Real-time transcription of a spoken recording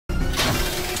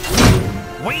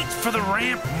Wait for the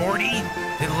ramp, Morty.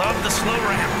 They love the slow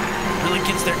ramp. Really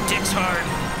gets their dicks hard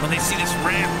when they see this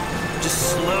ramp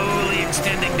just slowly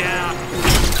extending down.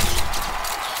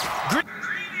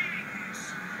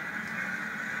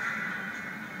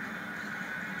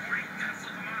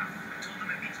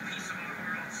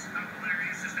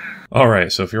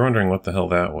 Alright, so if you're wondering what the hell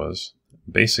that was,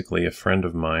 basically a friend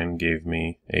of mine gave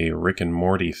me a Rick and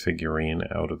Morty figurine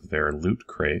out of their loot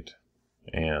crate,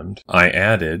 and I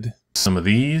added some of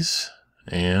these,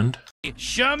 and...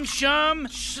 Shum shum,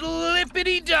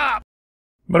 slippity dop!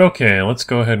 But okay, let's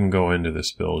go ahead and go into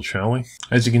this build, shall we?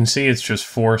 As you can see, it's just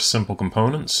 4 simple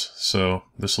components, so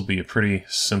this will be a pretty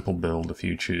simple build if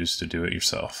you choose to do it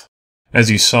yourself. As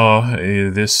you saw,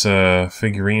 this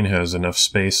figurine has enough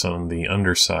space on the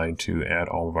underside to add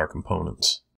all of our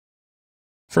components.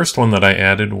 First one that I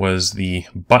added was the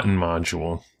button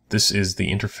module. This is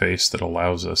the interface that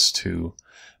allows us to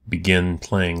begin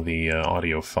playing the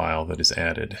audio file that is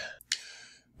added.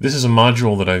 This is a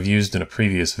module that I've used in a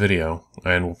previous video,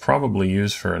 and will probably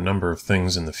use for a number of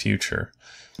things in the future.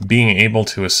 Being able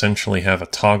to essentially have a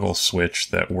toggle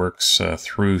switch that works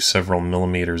through several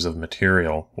millimeters of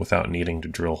material without needing to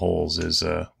drill holes is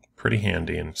pretty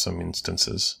handy in some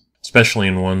instances, especially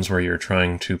in ones where you're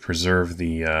trying to preserve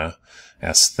the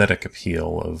aesthetic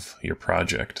appeal of your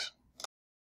project.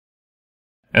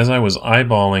 As I was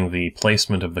eyeballing the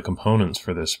placement of the components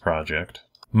for this project,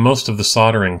 most of the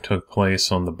soldering took place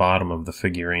on the bottom of the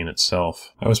figurine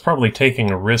itself. I was probably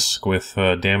taking a risk with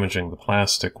damaging the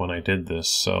plastic when I did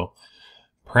this, so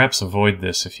perhaps avoid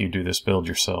this if you do this build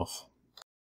yourself.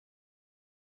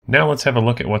 Now let's have a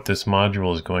look at what this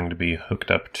module is going to be hooked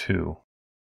up to.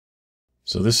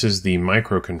 So this is the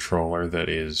microcontroller that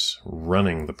is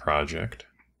running the project,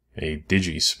 a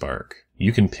Digispark.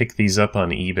 You can pick these up on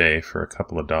eBay for a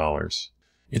couple of dollars.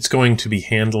 It's going to be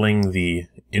handling the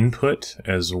input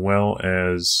as well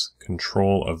as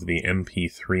control of the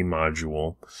MP3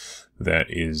 module that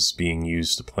is being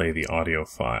used to play the audio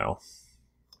file.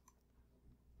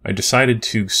 I decided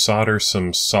to solder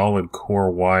some solid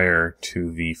core wire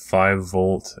to the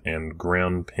 5-volt and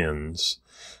ground pins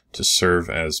to serve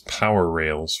as power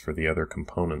rails for the other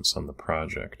components on the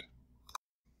project.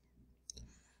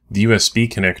 The USB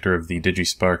connector of the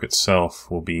Digispark itself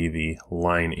will be the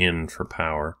line in for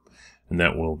power, and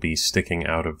that will be sticking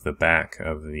out of the back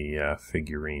of the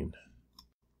figurine.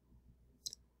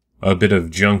 A bit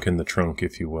of junk in the trunk,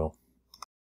 if you will.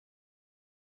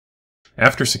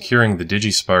 After securing the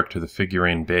Digispark to the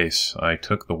figurine base, I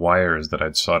took the wires that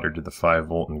I'd soldered to the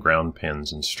 5-volt and ground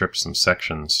pins and stripped some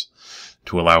sections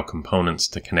to allow components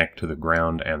to connect to the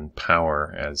ground and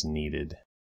power as needed.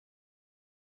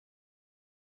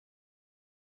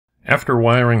 After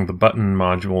wiring the button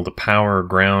module, the power,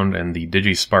 ground, and the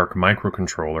Digispark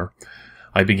microcontroller,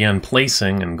 I began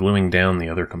placing and gluing down the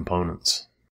other components.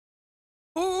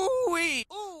 Ooh-wee!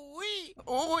 Ooh-wee!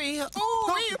 Ooh-wee!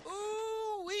 Ooh-wee!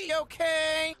 Ooh-wee!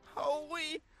 Okay!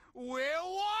 Ooh-wee! We're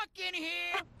walking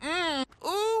here!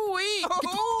 Ooh-wee!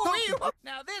 Ooh-wee!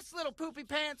 Now this little poopy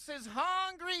pants is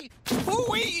hungry!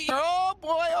 Ooh-wee! Oh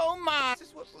boy, oh my! This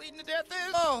is what bleeding to death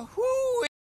is? Oh, ooh-wee!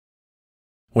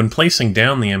 When placing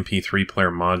down the MP3 player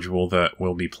module that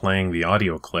will be playing the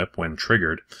audio clip when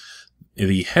triggered,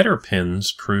 the header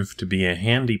pins proved to be a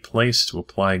handy place to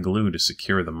apply glue to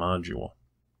secure the module.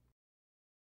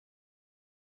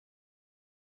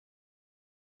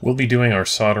 We'll be doing our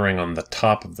soldering on the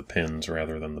top of the pins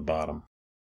rather than the bottom.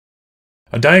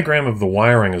 A diagram of the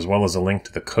wiring as well as a link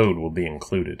to the code will be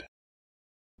included.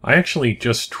 I actually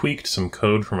just tweaked some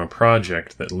code from a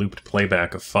project that looped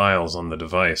playback of files on the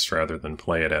device rather than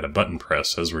play it at a button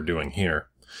press as we're doing here.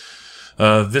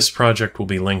 This project will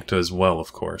be linked as well,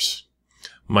 of course.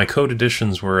 My code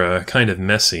additions were kind of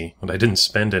messy, but I didn't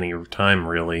spend any time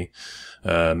really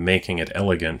making it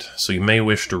elegant, so you may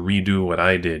wish to redo what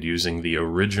I did using the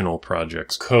original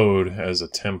project's code as a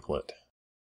template.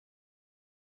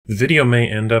 The video may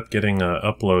end up getting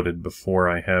uploaded before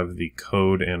I have the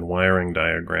code and wiring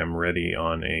diagram ready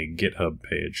on a GitHub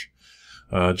page.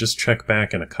 Just check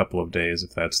back in a couple of days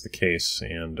if that's the case,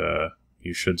 and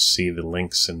you should see the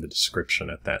links in the description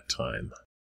at that time.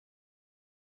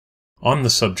 On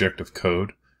the subject of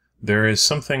code, there is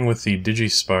something with the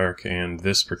Digispark and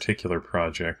this particular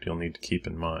project you'll need to keep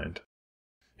in mind.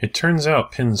 It turns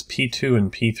out pins P2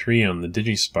 and P3 on the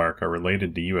Digispark are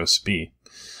related to USB.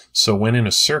 So when in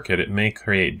a circuit, it may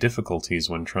create difficulties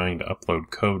when trying to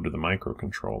upload code to the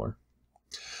microcontroller.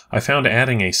 I found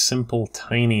adding a simple,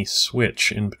 tiny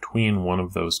switch in between one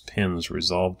of those pins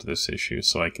resolved this issue,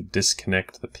 so I could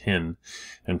disconnect the pin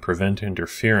and prevent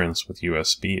interference with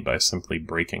USB by simply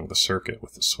breaking the circuit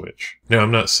with the switch. Now,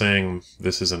 I'm not saying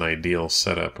this is an ideal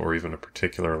setup or even a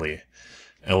particularly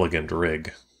elegant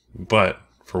rig, but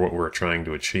for what we're trying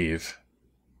to achieve,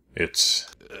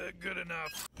 it's good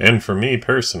enough. And for me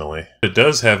personally, it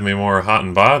does have me more hot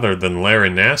and bothered than Larry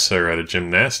Nassar at a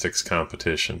gymnastics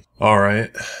competition.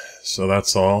 Alright, so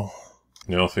that's all.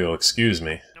 Now if you'll excuse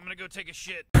me. I'm gonna go take a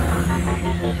shit.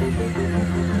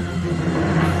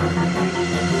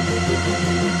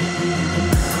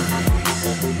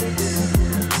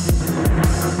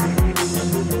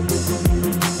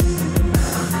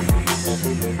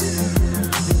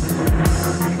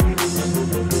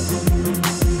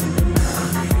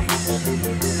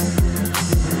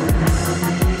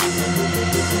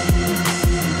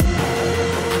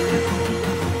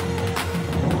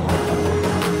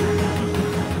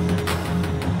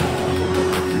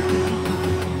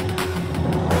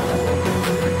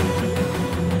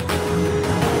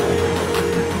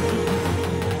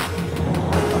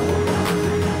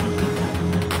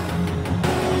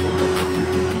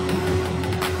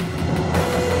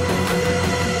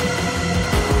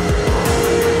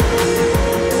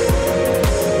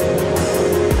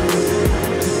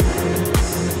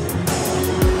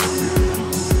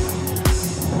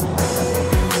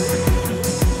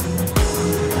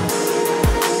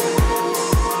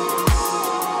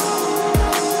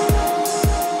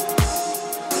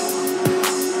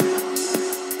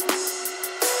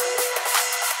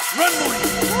 Run, Morty!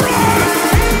 Run!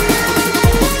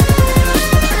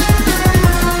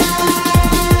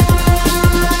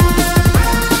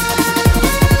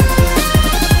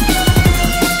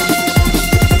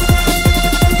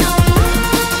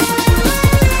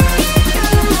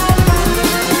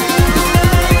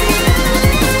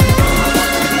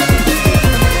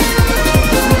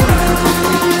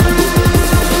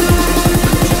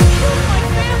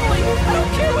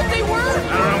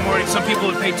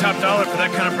 Top dollar for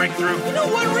that kind of breakthrough. You know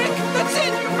what, Rick? That's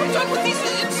it. I'm done with these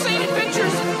insane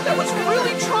adventures. That was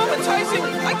really traumatizing.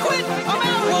 I quit. I'm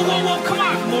out. Whoa, whoa, whoa! Come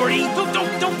on, Morty.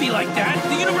 Don't be like that.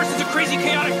 The universe is a crazy,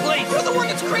 chaotic place. You're the one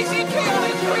that's crazy and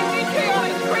chaotic. Crazy and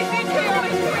chaotic. Crazy and chaotic.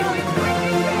 Crazy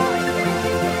and chaotic.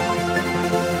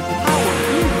 How are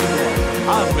you today?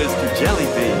 I'm Mr.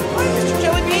 Jellybean. Hi, Mr.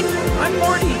 Jellybean. I'm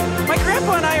Morty. My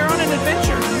grandpa and I are on an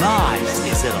adventure. Nice.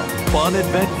 Is it a fun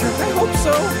adventure? I hope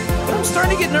so. But I'm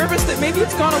starting to get nervous that maybe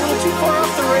it's gone a little too far off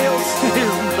the rails.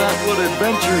 Isn't that what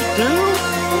adventures do?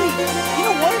 Wait, you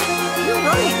know what? You're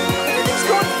right. Everything's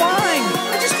going fine.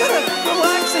 I just gotta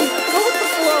relax and go with the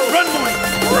flow. Run, Morty!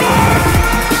 Run!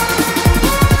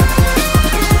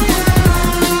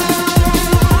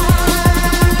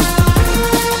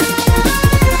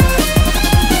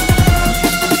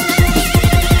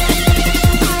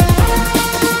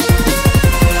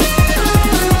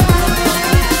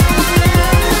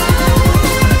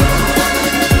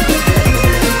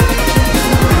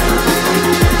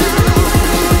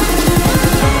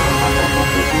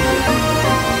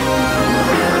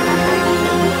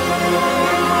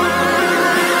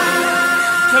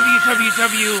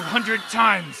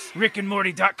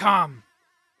 www.100timesrickandmorty.com.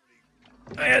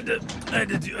 I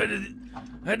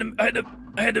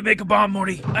had to make a bomb,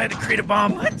 Morty. I had to create a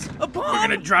bomb. What? A bomb? We're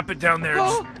gonna drop it down there and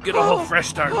just get a whole fresh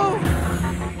start, Morty.